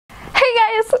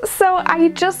guys, so I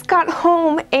just got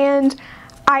home and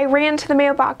I ran to the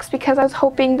mailbox because I was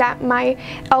hoping that my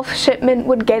e.l.f. shipment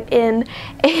would get in,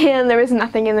 and there was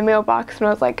nothing in the mailbox, and I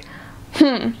was like,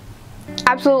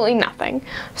 absolutely nothing.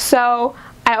 So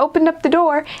I opened up the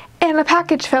door and a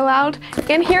package fell out,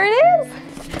 and here it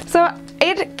is. So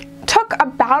it took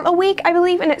about a week, I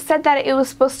believe, and it said that it was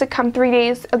supposed to come 3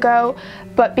 days ago,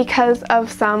 but because of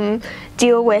some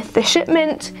deal with the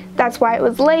shipment, that's why it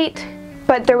was late,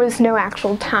 but there was no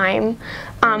actual time.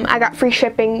 I got free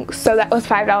shipping, so that was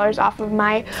 $5 off of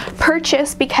my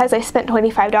purchase because I spent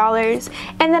 $25,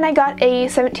 and then I got a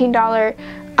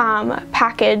 $17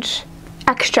 package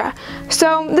extra.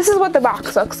 So this is what the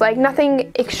box looks like.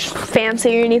 Nothing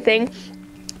fancy or anything.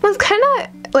 I was kind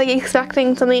of like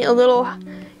expecting something a little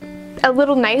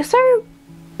nicer,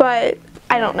 but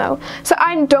I don't know. So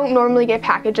I don't normally get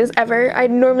packages ever. I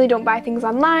normally don't buy things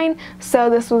online,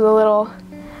 so this was a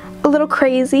little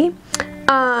crazy.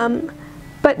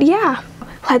 But yeah,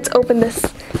 let's open this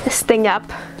thing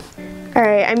up.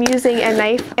 Alright, I'm using a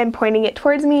knife and pointing it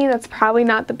towards me. That's probably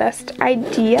not the best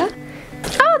idea.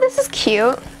 Oh, this is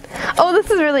cute. Oh, this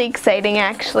is really exciting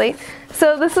actually.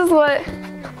 So this is what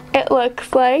it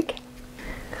looks like.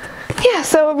 Yeah,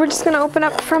 so we're just gonna open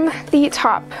up from the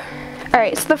top.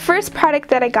 Alright, so the first product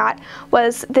that I got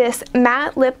was this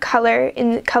matte lip color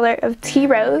in the color of Tea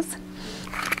Rose.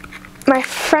 My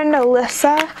friend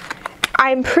Alyssa,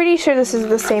 I'm pretty sure this is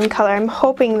the same color. I'm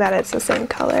hoping that it's the same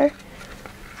color.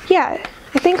 Yeah,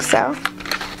 I think so.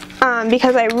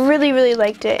 Because I really, really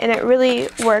liked it, and it really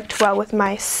worked well with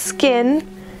my skin.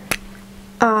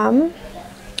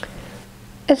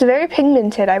 It's very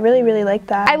pigmented. I really, really like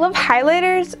that. I love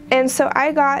highlighters, and so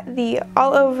I got the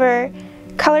All Over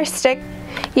Color Stick.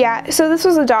 Yeah, so this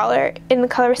was $1 in the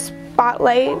color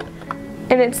Spotlight,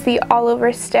 and it's the All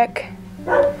Over stick.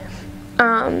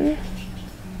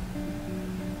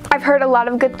 I've heard a lot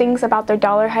of good things about their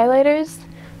dollar highlighters,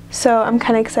 so I'm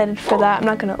kind of excited for that. I'm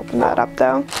not going to open that up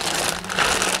though.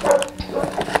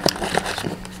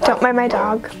 Don't mind my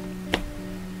dog.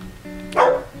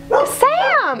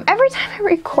 Sam! Every time I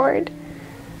record.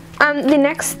 The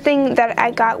next thing that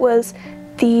I got was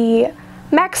the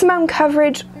Maximum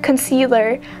Coverage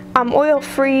Concealer,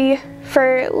 oil-free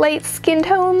for light skin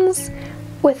tones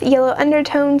with yellow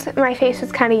undertones. My face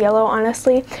is kind of yellow,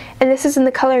 honestly, and this is in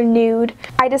the color Nude.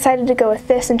 I decided to go with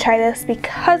this and try this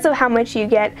because of how much you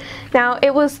get. Now,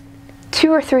 it was $2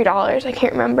 or $3, I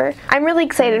can't remember. I'm really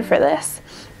excited for this.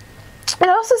 It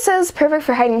also says perfect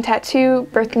for hiding tattoo,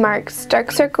 birthmarks,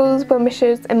 dark circles,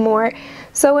 blemishes, and more.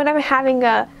 So when I'm having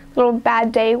a little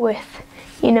bad day with,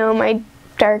 you know, my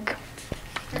dark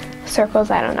circles,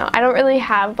 I don't know. I don't really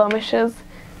have blemishes.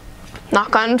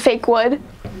 Knock on fake wood.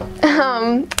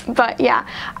 But yeah,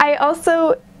 I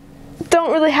also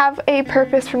don't really have a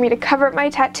purpose for me to cover up my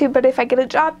tattoo, but if I get a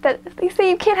job that they say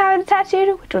you can't have a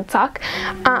tattoo, which would suck,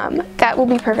 that will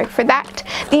be perfect for that.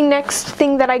 The next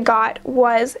thing that I got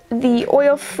was the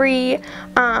oil-free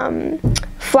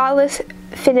Flawless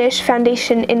Finish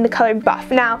foundation in the color Buff.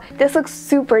 Now, this looks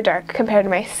super dark compared to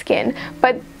my skin,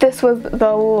 but this was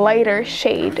the lighter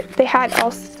shade. They had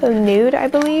also Nude, I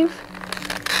believe.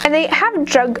 And they have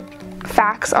drug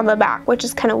facts on the back, which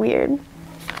is kind of weird.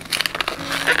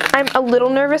 I'm a little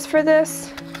nervous for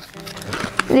this.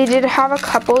 They did have a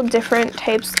couple different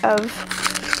types of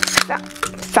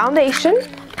foundation.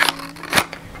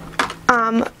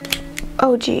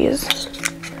 Oh geez,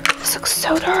 this looks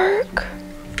so dark.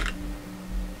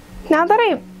 Now that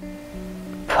I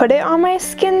put it on my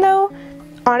skin though,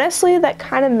 honestly that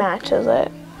kind of matches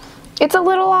it. It's a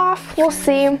little off, we'll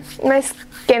see. My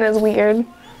skin is weird,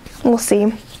 we'll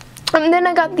see. And then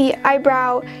I got the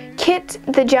Eyebrow Kit,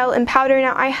 the gel and powder.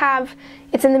 Now I have,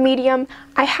 it's in the medium,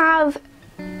 I have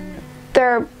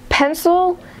their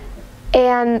pencil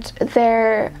and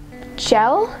their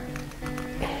gel.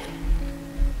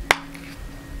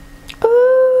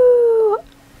 Ooh!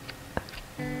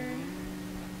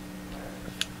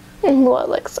 And what it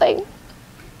looks like.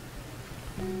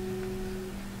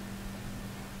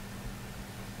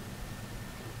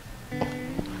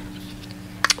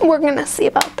 We're gonna see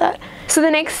about that. So the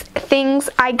next things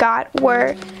I got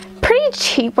were pretty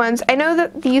cheap ones. I know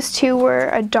that these two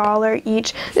were $1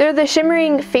 each. They're the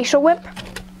Shimmering Facial Whip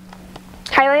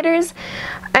highlighters,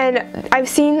 and I've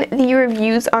seen the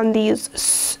reviews on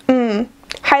these.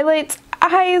 Highlights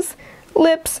eyes,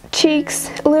 lips, cheeks,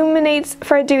 illuminates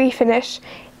for a dewy finish.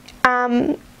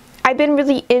 I've been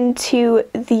really into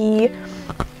the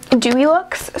dewy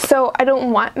looks, so I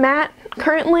don't want matte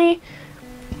currently.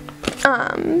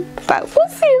 But we'll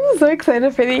see. I'm so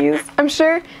excited for these. I'm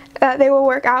sure they will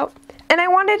work out. And I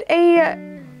wanted a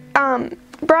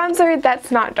bronzer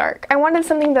that's not dark. I wanted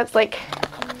something that's like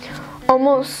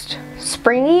almost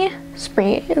springy.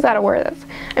 Springy, is that a word? That's,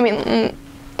 I mean,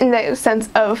 in the sense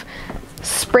of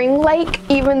spring-like,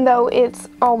 even though it's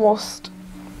almost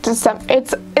December.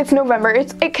 It's November.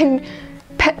 It can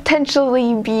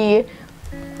potentially be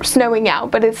snowing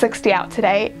out, but it's 60 out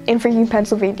today in freaking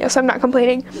Pennsylvania, so I'm not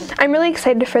complaining. I'm really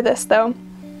excited for this though.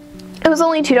 It was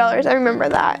only $2. I remember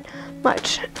that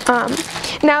much.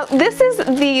 Now this is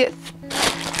the,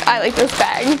 I like this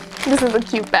bag. This is a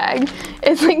cute bag.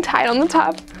 It's like tied on the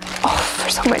top. Oh, for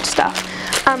so much stuff.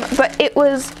 But it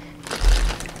was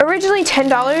originally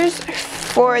 $10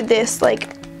 for this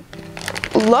like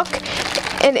look,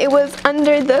 and it was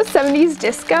under the 70s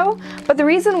disco. But the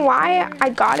reason why I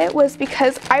got it was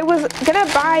because I was gonna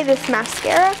buy this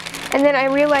mascara, and then I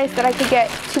realized that I could get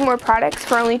 2 more products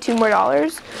for only $2 more.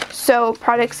 So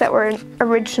products that were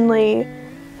originally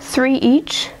 $3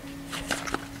 each.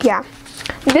 Yeah.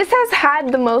 This has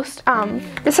had the most,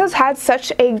 this has had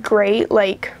such a great,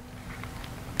 like,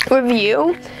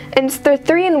 review. And it's the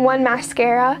 3-in-1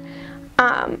 mascara.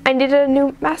 I needed a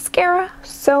new mascara,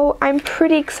 so I'm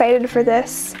pretty excited for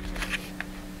this.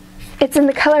 It's in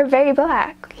the color Very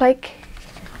Black, like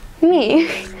me.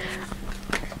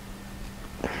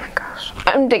 Oh my gosh,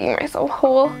 I'm digging myself a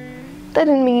hole. That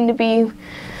didn't mean to be.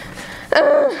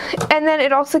 And then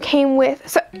it also came with,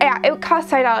 so yeah, it cost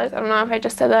 $5. I don't know if I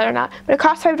just said that or not, but it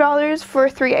cost $5 for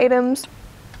 3 items.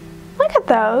 Look at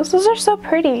those. Those are so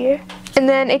pretty. And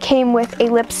then it came with a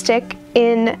lipstick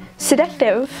in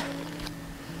Seductive.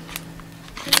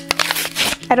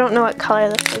 I don't know what color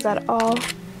this is at all.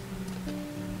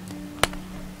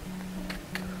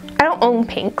 I don't own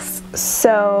pinks,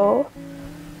 so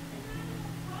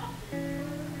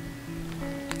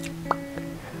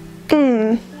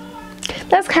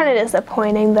that's kind of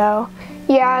disappointing though.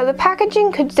 Yeah, the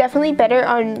packaging could definitely be better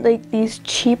on like these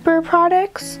cheaper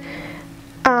products.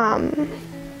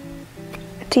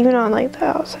 It's even on like the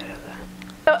outside of that.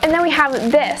 Oh, and then we have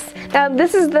this. Now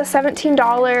this is the $17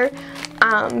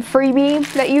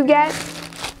 freebie that you get.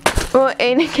 Well,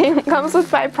 and it comes with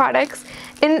 5 products,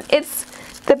 and it's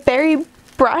the Berry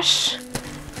Brush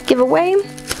giveaway.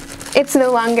 It's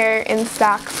no longer in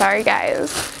stock, sorry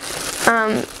guys.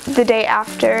 The day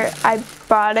after I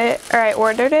bought it, or I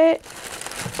ordered it,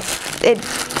 it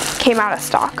came out of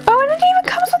stock. Oh, and it even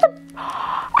comes with a,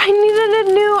 I needed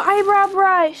a new eyebrow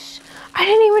brush. I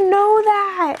didn't even know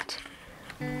that.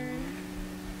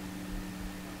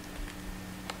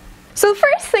 So the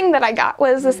first thing that I got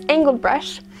was this angled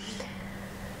brush.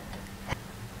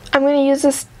 I'm going to use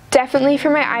this definitely for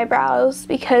my eyebrows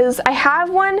because I have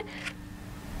one,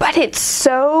 but it's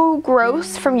so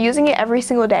gross from using it every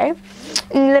single day.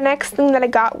 And the next thing that I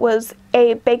got was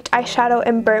a baked eyeshadow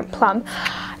in Burnt Plum.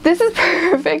 This is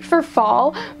perfect for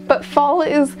fall, but fall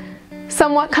is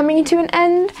somewhat coming to an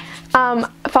end.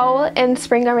 Fall and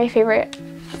spring are my favorite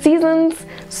seasons,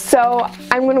 so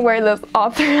I'm going to wear this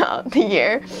all throughout the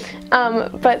year.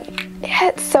 But yeah,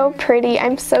 it's so pretty.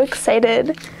 I'm so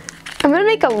excited. I'm going to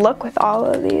make a look with all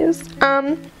of these.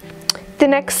 The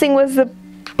next thing was the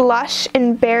blush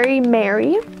in Berry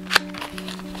Mary.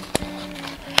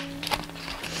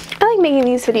 I like making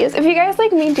these videos. If you guys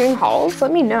like me doing hauls,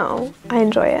 let me know. I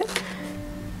enjoy it.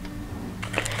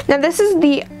 Now this is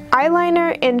the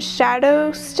eyeliner and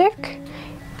shadow stick,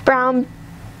 brown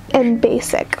and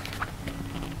basic.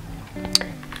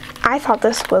 I thought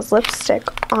this was lipstick,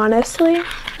 honestly,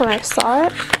 when I saw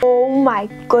it. Oh my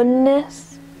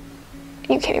goodness.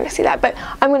 You can't even see that, but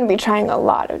I'm going to be trying a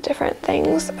lot of different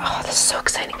things. Oh, this is so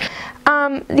exciting.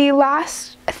 The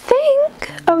last thing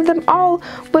of them all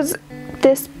was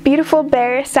this beautiful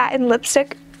Berry Satin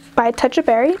lipstick by Touch of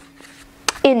Berry.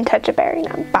 In Touch of Berry,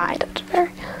 not by Touch of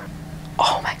Berry.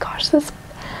 Oh my gosh, this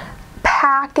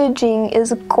packaging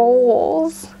is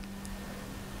goals.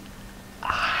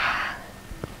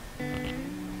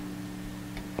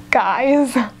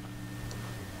 Guys.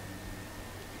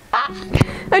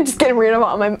 I'm just getting rid of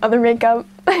all my other makeup.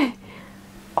 Oh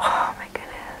my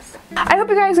goodness. I hope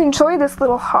you guys enjoyed this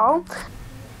little haul.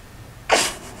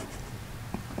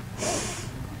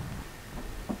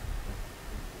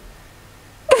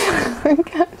 Oh my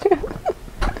God.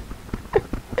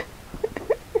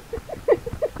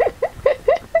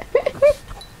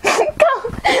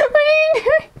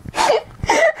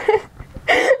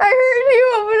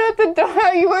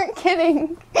 You weren't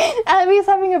kidding. Abby's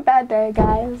having a bad day,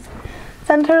 guys.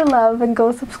 Send her love and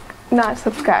go not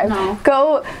subscribe. No.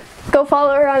 Go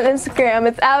follow her on Instagram.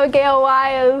 It's Abigail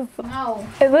Wise. No.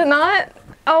 Is it not?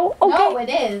 Oh, okay. No, it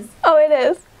is. Oh, it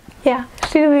is. Yeah,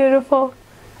 she's beautiful.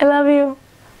 I love you.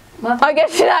 I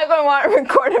guess you're not going to want to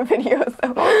record a video,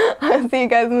 so I'll see you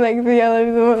guys in the next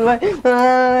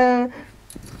video.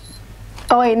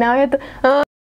 Oh wait, now I have to...